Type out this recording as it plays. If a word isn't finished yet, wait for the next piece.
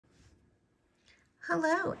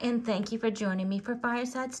Hello, and thank you for joining me for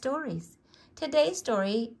Fireside Stories. Today's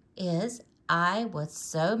story is I Was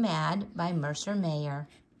So Mad by Mercer Mayer.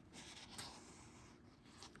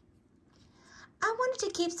 I wanted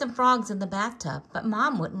to keep some frogs in the bathtub, but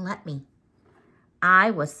Mom wouldn't let me.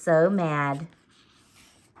 I was so mad.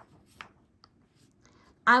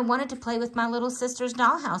 I wanted to play with my little sister's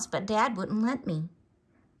dollhouse, but Dad wouldn't let me.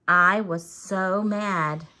 I was so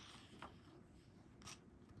mad.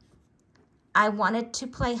 I wanted to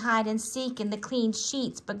play hide and seek in the clean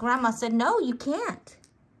sheets, but Grandma said, no, you can't.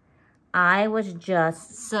 I was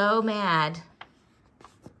just so mad.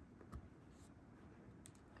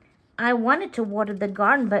 I wanted to water the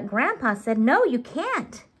garden, but Grandpa said, no, you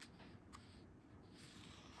can't.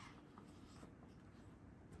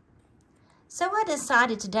 So I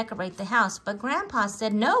decided to decorate the house, but Grandpa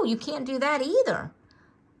said, no, you can't do that either.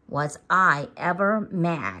 Was I ever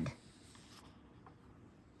mad?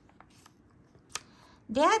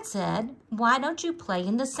 Dad said, why don't you play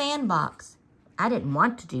in the sandbox? I didn't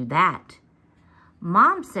want to do that.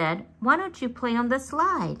 Mom said, why don't you play on the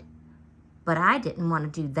slide? But I didn't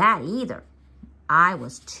want to do that either. I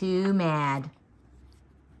was too mad.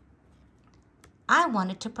 I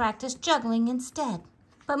wanted to practice juggling instead,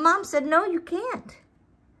 but Mom said, no, you can't.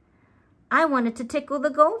 I wanted to tickle the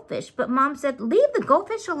goldfish, but Mom said, leave the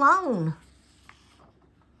goldfish alone.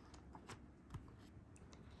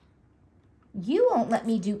 You won't let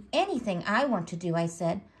me do anything I want to do, I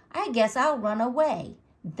said. I guess I'll run away.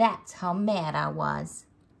 That's how mad I was.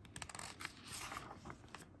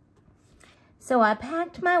 So I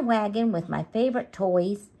packed my wagon with my favorite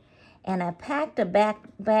toys, and I packed a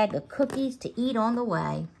bag of cookies to eat on the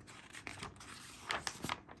way.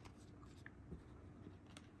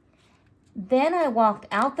 Then I walked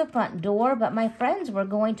out the front door, but my friends were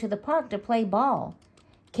going to the park to play ball.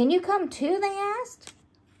 Can you come too, they asked.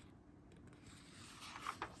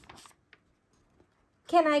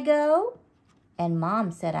 Can I go? And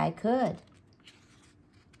Mom said I could.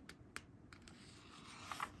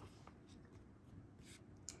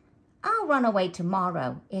 I'll run away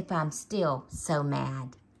tomorrow if I'm still so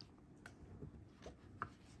mad.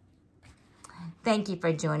 Thank you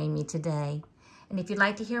for joining me today. And if you'd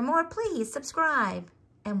like to hear more, please subscribe.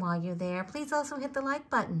 And while you're there, please also hit the like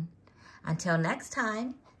button. Until next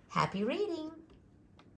time, happy reading.